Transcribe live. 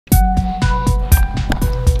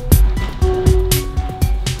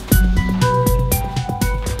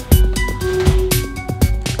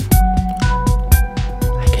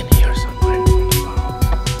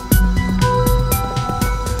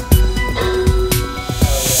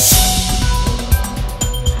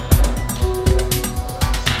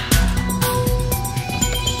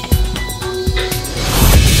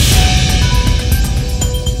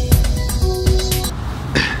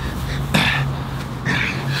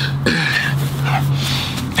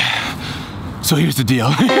So here's the deal.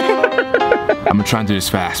 I'm gonna try and do this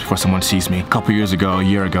fast before someone sees me. A couple years ago, a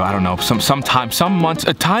year ago, I don't know, some months,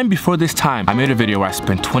 a time before this time, I made a video where I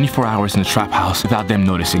spent 24 hours in the trap house without them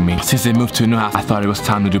noticing me. Since they moved to a new house, I thought it was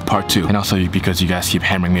time to do part 2. And also because you guys keep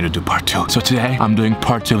hammering me to do part 2. So today, I'm doing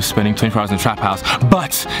part 2 of spending 24 hours in the trap house.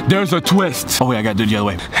 But there's a twist. Oh wait, I gotta do it the other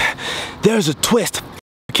way. There's a twist.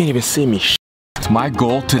 You can't even see me. My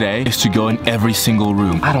goal today is to go in every single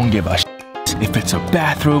room. I don't give a if it's a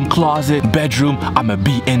bathroom, closet, bedroom, I'ma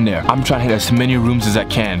be in there. I'm trying to hit as many rooms as I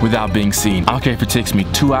can without being seen. I don't care if it takes me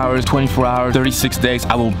 2 hours, 24 hours, 36 days,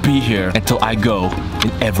 I will be here until I go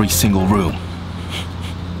in every single room.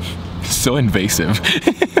 So invasive.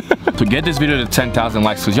 So get this video to 10,000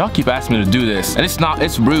 likes, because y'all keep asking me to do this. And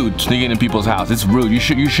it's rude sneaking in people's house. It's rude. You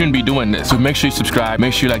shouldn't be doing this. So make sure you subscribe,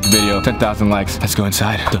 make sure you like the video. 10,000 likes. Let's go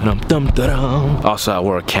inside. Also, I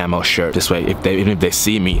wore a camo shirt. This way, even if they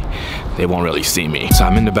see me, they won't really see me. So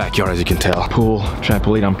I'm in the backyard, as you can tell. Pool,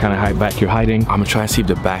 trampoline, I'm kind of back here hiding. I'm gonna try and see if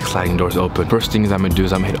the back sliding door's open. First thing I'm gonna do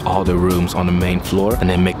is I'm gonna hit all the rooms on the main floor and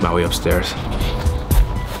then make my way upstairs.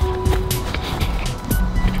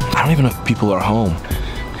 I don't even know if people are home.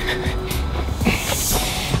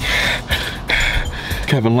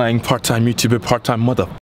 Kevin Langue, part-time YouTuber, part-time mother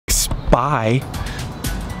spy.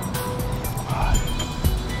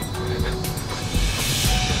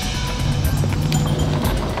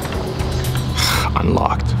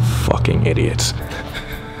 Unlocked. Fucking idiots.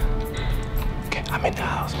 Okay, I'm in the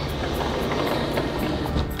house.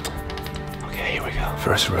 Okay, here we go.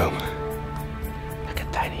 First room. I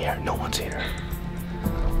got tiny here. No one's here.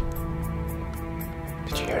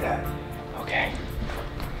 Did you hear that? Okay.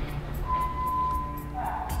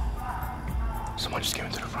 Someone just came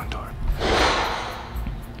into the front door.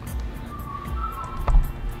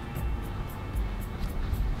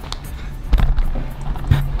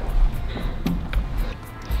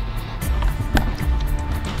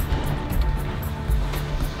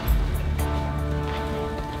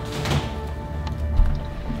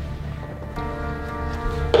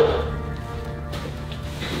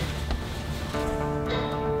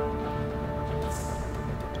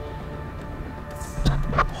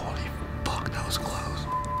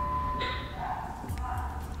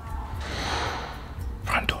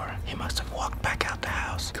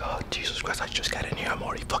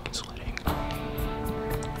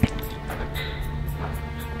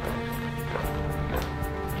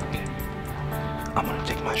 I'm gonna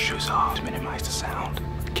take my shoes off to minimize the sound.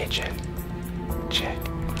 Kitchen, check.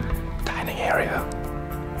 Dining area,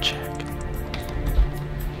 check.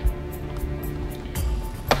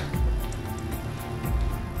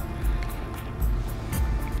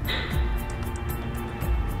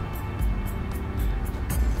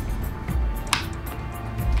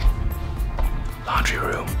 Laundry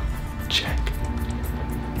room, check.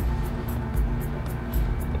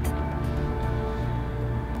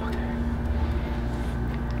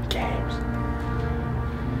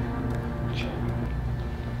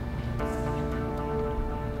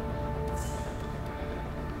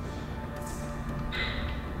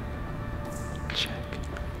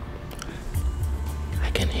 I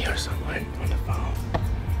can hear someone on the phone.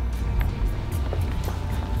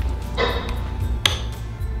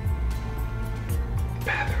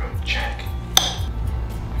 Bathroom, check.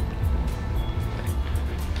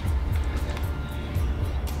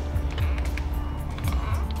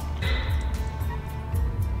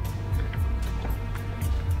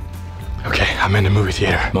 Okay, I'm in the movie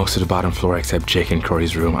theater. Most of the bottom floor except Jake and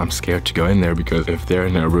Corey's room. I'm scared to go in there because if they're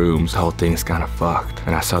in their rooms, the whole thing's kind of fucked.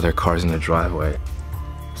 And I saw their cars in the driveway.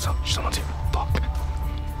 So, someone's here. Fuck.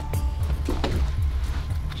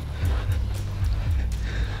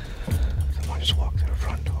 Someone just walked through the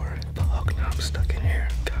front door. Fuck, now I'm stuck in here.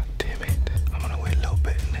 God damn it. I'm gonna wait a little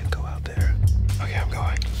bit and then go out there. Okay, I'm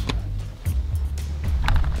going.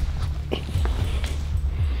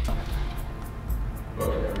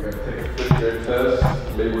 Okay, I'm gonna take a quick air test.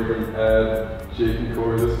 Maybe we can add Jake and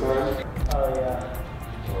Corey this time. Oh, yeah.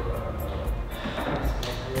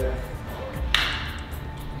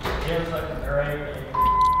 It was looking great.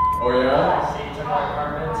 Oh yeah? Seats in my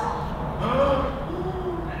apartment.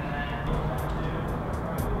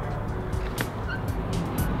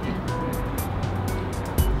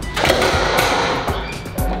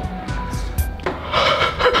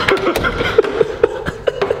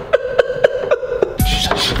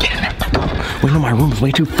 Get in there. Wait, no, my room's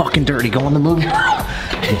way too fucking dirty. Go in the movie room.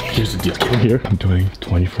 Here's the deal. Get in here. I'm doing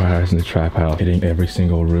 24 hours in the trap house, hitting every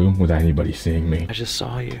single room without anybody seeing me. I just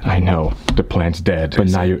saw you. I know. The plan's dead, but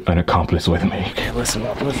now you're an accomplice with me. Okay, listen.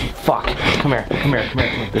 Fuck. Come here.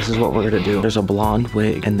 This is what we're gonna do. There's a blonde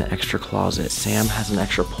wig in the extra closet. Sam has an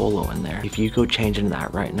extra polo in there. If you go change into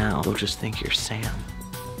that right now, they'll just think you're Sam.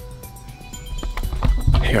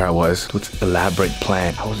 Here I was with elaborate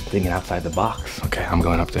plan. I wasn't thinking outside the box. Okay, I'm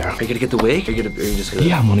going up there. Are you gonna get the wig? Or are you just gonna...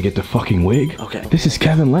 Yeah, I'm gonna get the fucking wig. Okay. This is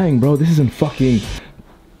Kevin Langue, bro. This isn't fucking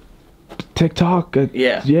TikTok.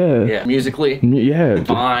 Yeah. Musically. Yeah.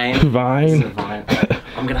 Vine. Vine. Vine.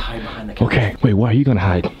 I'm gonna hide behind the camera. Okay. Wait, why are you gonna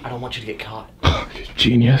hide? I don't want you to get caught.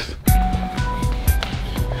 Genius.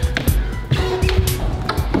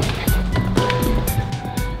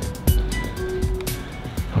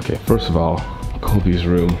 Okay, first of all, Colby's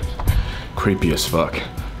room, creepy as fuck.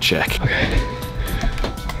 Check. Okay.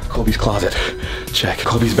 Colby's closet. Check.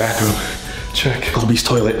 Colby's bathroom. Check. Colby's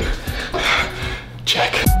toilet.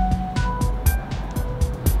 Check.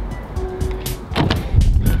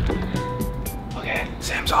 Okay.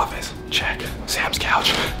 Sam's office. Check. Sam's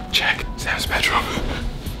couch. Check. Sam's bedroom.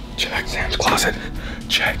 Check. Sam's closet.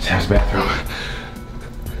 Check. Sam's bathroom.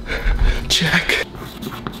 Check.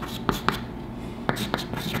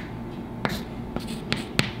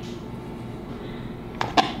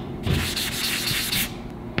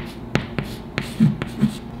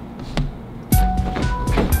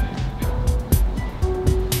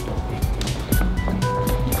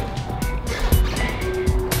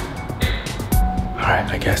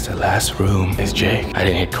 I guess the last room is Jake. I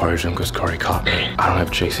didn't hit Corey's room because Corey caught me. I don't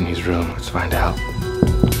have Jake's in his room. Let's find out.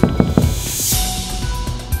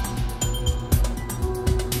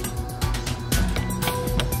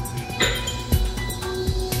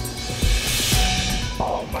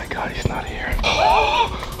 Oh my God, he's not here.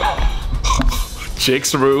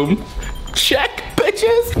 Jake's room. Check,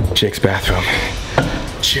 bitches. Jake's bathroom.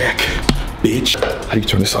 Check, bitch. How do you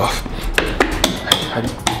turn this off? How do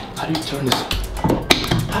you turn this?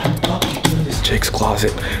 Jake's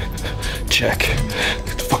closet. Check.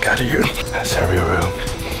 Get the fuck out of here. That's every room.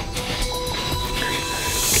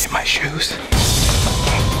 Get my shoes.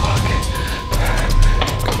 Fuck.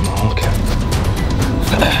 Come on, okay.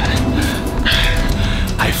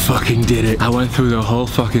 I fucking did it. I went through the whole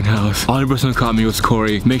fucking house. Only person who caught me was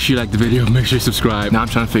Corey. Make sure you like the video. Make sure you subscribe. Now I'm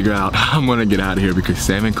trying to figure out how I'm gonna get out of here because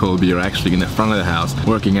Sam and Colby are actually in the front of the house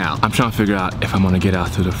working out. I'm trying to figure out if I'm gonna get out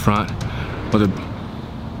through the front or the...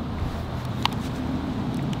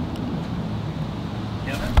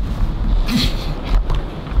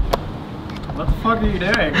 What the fuck are you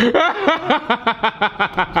doing?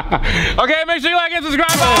 Okay, make sure you like and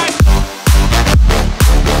subscribe. Bye.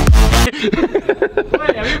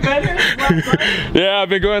 Wait, have you been here last night? Yeah, I've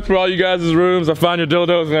been going through all you guys' rooms. I found your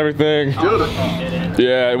dildos and everything.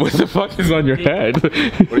 Yeah, what the fuck is on your head? What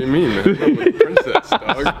do you mean, man? I'm a princess,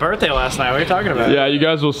 dog. It's birthday last night. What are you talking about? Yeah, you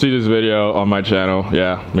guys will see this video on my channel.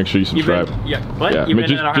 Yeah, make sure you subscribe. What? Yeah, You've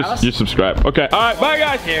been in our house? Just subscribe. Okay, all right, bye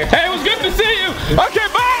guys. Here. Hey, it was good to see you. Okay,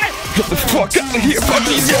 bye. Get the fuck out of here, fuck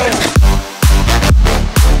these guys.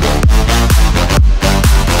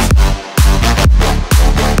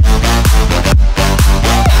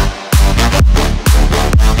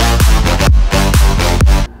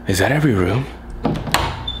 Is that every room?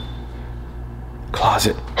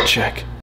 Closet, check.